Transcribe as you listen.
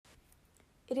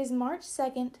It is March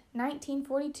 2nd,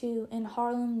 1942, in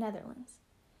Haarlem, Netherlands.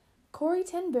 Corrie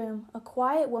ten Boom, a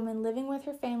quiet woman living with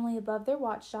her family above their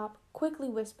watch shop, quickly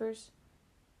whispers,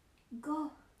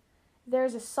 "Go." There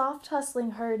is a soft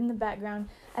hustling heard in the background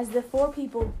as the four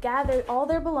people gather all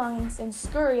their belongings and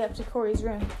scurry up to Corrie's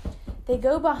room. They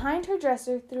go behind her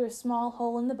dresser through a small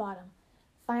hole in the bottom.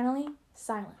 Finally,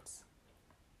 silence.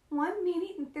 1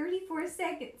 minute and 34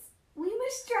 seconds. We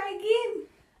must try again.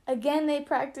 Again they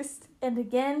practiced, and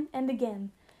again and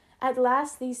again. At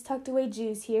last these tucked-away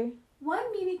Jews hear,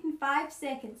 1 minute and 5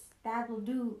 seconds. That will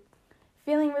do.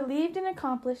 Feeling relieved and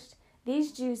accomplished,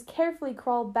 these Jews carefully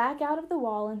crawled back out of the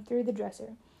wall and through the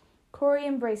dresser. Corrie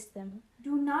embraced them.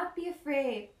 Do not be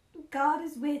afraid. God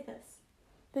is with us.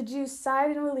 The Jews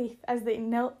sighed in relief as they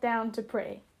knelt down to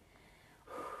pray.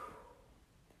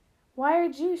 Why are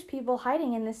Jewish people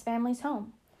hiding in this family's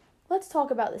home? Let's talk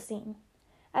about the scene.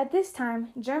 At this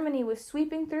time, Germany was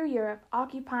sweeping through Europe,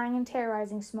 occupying and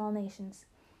terrorizing small nations.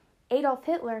 Adolf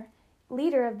Hitler,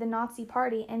 leader of the Nazi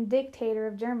Party and dictator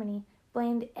of Germany,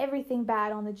 blamed everything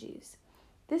bad on the Jews.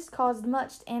 This caused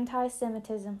much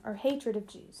anti-Semitism, or hatred of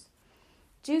Jews.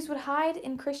 Jews would hide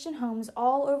in Christian homes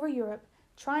all over Europe,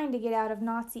 trying to get out of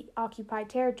Nazi-occupied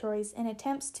territories in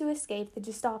attempts to escape the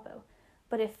Gestapo.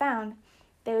 But if found,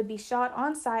 they would be shot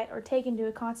on sight or taken to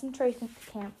a concentration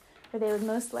camp where they would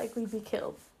most likely be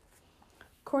killed.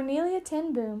 Cornelia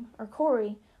ten Boom, or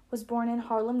Corrie, was born in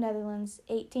Haarlem, Netherlands,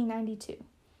 1892.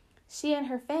 She and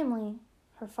her family,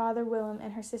 her father Willem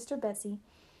and her sister Betsy,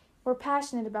 were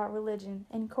passionate about religion,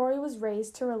 and Corrie was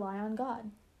raised to rely on God.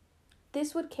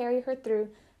 This would carry her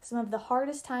through some of the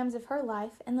hardest times of her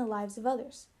life and the lives of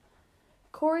others.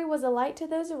 Corrie was a light to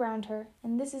those around her,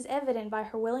 and this is evident by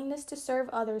her willingness to serve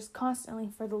others constantly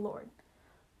for the Lord.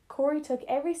 Corrie took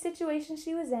every situation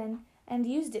she was in and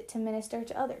used it to minister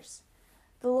to others.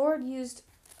 The Lord used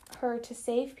her to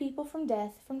save people from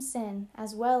death from sin,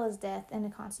 as well as death in a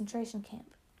concentration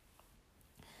camp.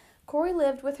 Corrie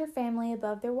lived with her family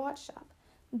above their watch shop.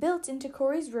 Built into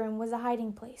Corrie's room was a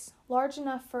hiding place, large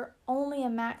enough for only a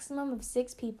maximum of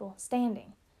 6 people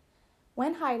standing.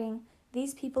 When hiding,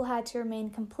 these people had to remain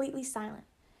completely silent.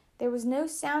 There was no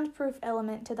soundproof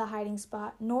element to the hiding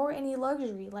spot, nor any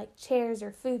luxury like chairs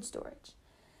or food storage.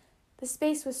 The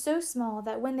space was so small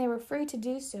that when they were free to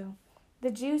do so,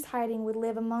 the Jews hiding would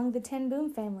live among the ten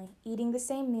Boom family, eating the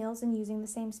same meals and using the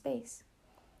same space.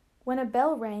 When a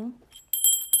bell rang,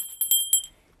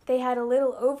 they had a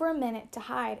little over a minute to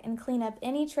hide and clean up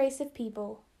any trace of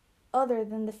people other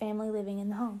than the family living in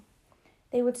the home.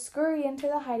 They would scurry into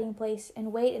the hiding place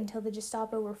and wait until the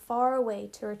Gestapo were far away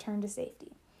to return to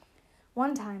safety.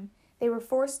 One time, they were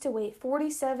forced to wait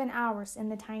 47 hours in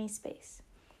the tiny space.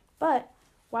 But,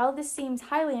 while this seems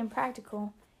highly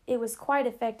impractical, it was quite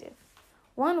effective.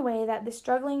 One way that the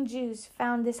struggling Jews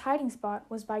found this hiding spot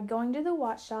was by going to the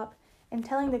watch shop and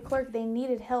telling the clerk they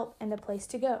needed help and a place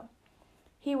to go.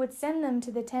 He would send them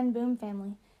to the ten Boom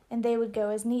family, and they would go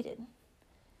as needed.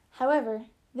 However,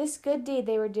 this good deed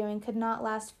they were doing could not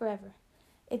last forever.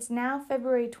 It's now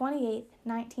February 28,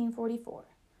 1944.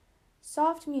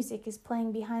 Soft music is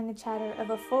playing behind the chatter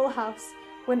of a full house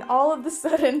when all of a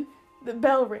sudden the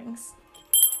bell rings.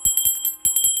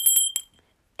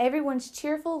 Everyone's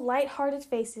cheerful, light-hearted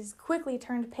faces quickly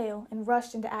turned pale and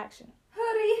rushed into action.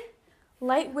 Hurry!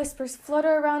 Light whispers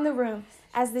flutter around the room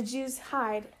as the Jews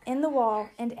hide in the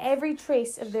wall and every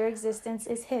trace of their existence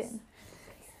is hidden.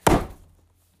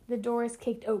 The door is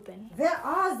kicked open. Where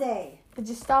are they? The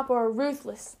Gestapo are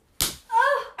ruthless,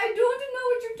 I don't know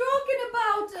what you're talking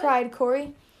about. cried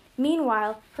Corrie.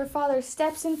 Meanwhile, her father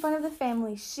steps in front of the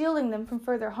family, shielding them from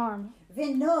further harm.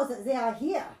 We know that they are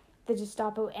here. The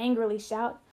Gestapo angrily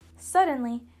shout.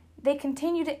 Suddenly, they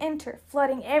continue to enter,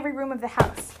 flooding every room of the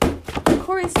house.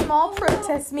 Corrie's small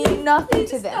protests mean nothing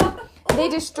to them. They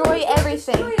destroy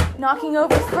everything, knocking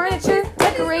over furniture,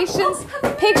 decorations,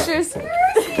 pictures. Mercy!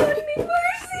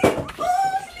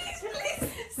 Oh,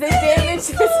 please. The damage is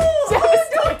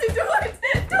devastating. Don't do it!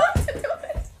 Don't do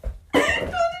it!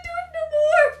 Don't do it no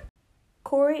more!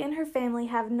 Corrie and her family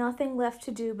have nothing left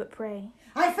to do but pray.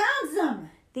 I found them.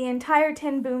 The entire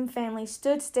ten Boom family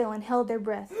stood still and held their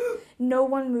breath. No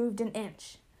one moved an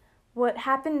inch. What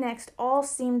happened next all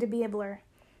seemed to be a blur.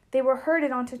 They were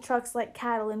herded onto trucks like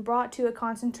cattle and brought to a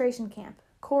concentration camp,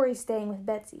 Corrie staying with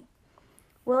Betsy.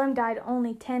 Willem died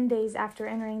only 10 days after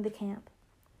entering the camp.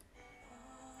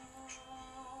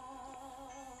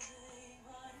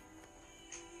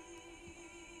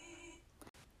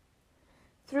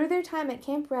 Through their time at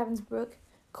Camp Ravensbrück,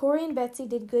 Corrie and Betsy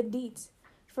did good deeds.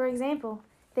 For example,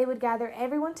 they would gather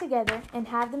everyone together and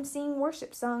have them sing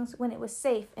worship songs when it was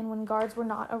safe and when guards were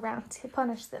not around to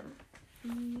punish them.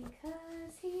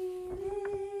 Because he lives,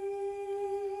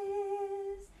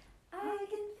 I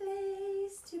can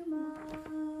face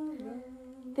tomorrow.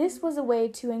 This was a way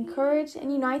to encourage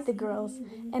and unite the girls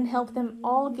and help them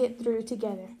all get through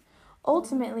together.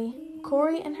 Ultimately,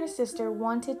 Corrie and her sister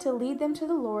wanted to lead them to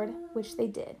the Lord, which they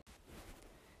did.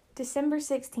 December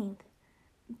 16th.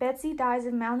 Betsy dies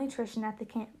of malnutrition at the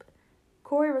camp.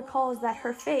 Corrie recalls that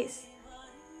her face,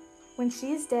 when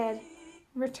she is dead,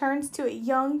 returns to a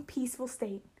young, peaceful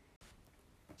state.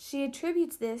 She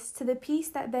attributes this to the peace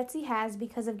that Betsy has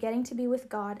because of getting to be with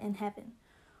God in heaven.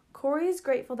 Corrie is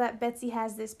grateful that Betsy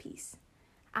has this peace.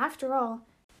 After all,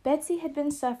 Betsy had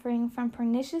been suffering from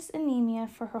pernicious anemia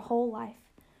for her whole life.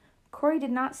 Corrie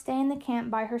did not stay in the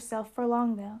camp by herself for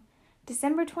long, though.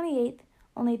 December 28th,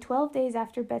 only 12 days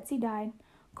after Betsy died,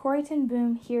 Corrie ten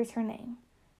Boom hears her name.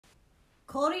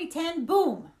 Corrie ten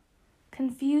Boom.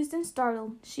 Confused and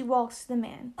startled, she walks to the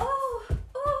man.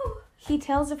 Oh! He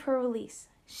tells of her release.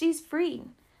 She's freed.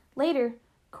 Later,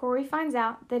 Corrie finds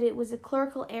out that it was a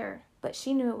clerical error, but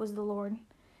she knew it was the Lord.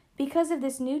 Because of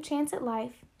this new chance at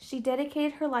life, she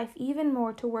dedicated her life even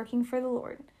more to working for the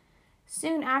Lord.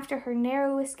 Soon after her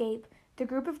narrow escape, the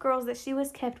group of girls that she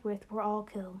was kept with were all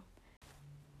killed.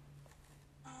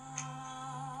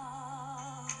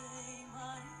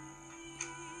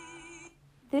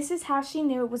 This is how she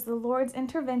knew it was the Lord's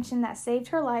intervention that saved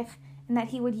her life and that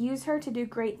he would use her to do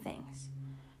great things.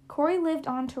 Corrie lived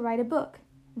on to write a book,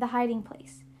 The Hiding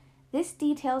Place. This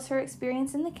details her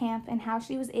experience in the camp and how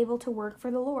she was able to work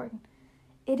for the Lord.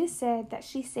 It is said that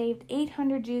she saved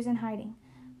 800 Jews in hiding,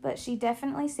 but she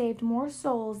definitely saved more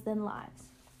souls than lives.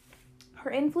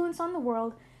 Her influence on the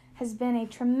world has been a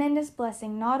tremendous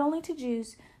blessing not only to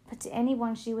Jews, but to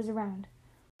anyone she was around.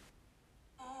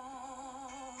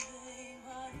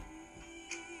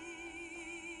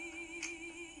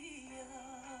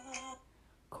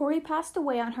 Corrie passed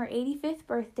away on her 85th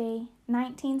birthday,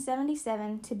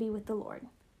 1977, to be with the Lord.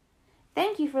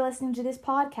 Thank you for listening to this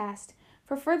podcast.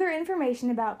 For further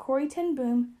information about Corrie ten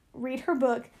Boom, read her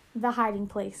book, The Hiding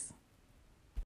Place.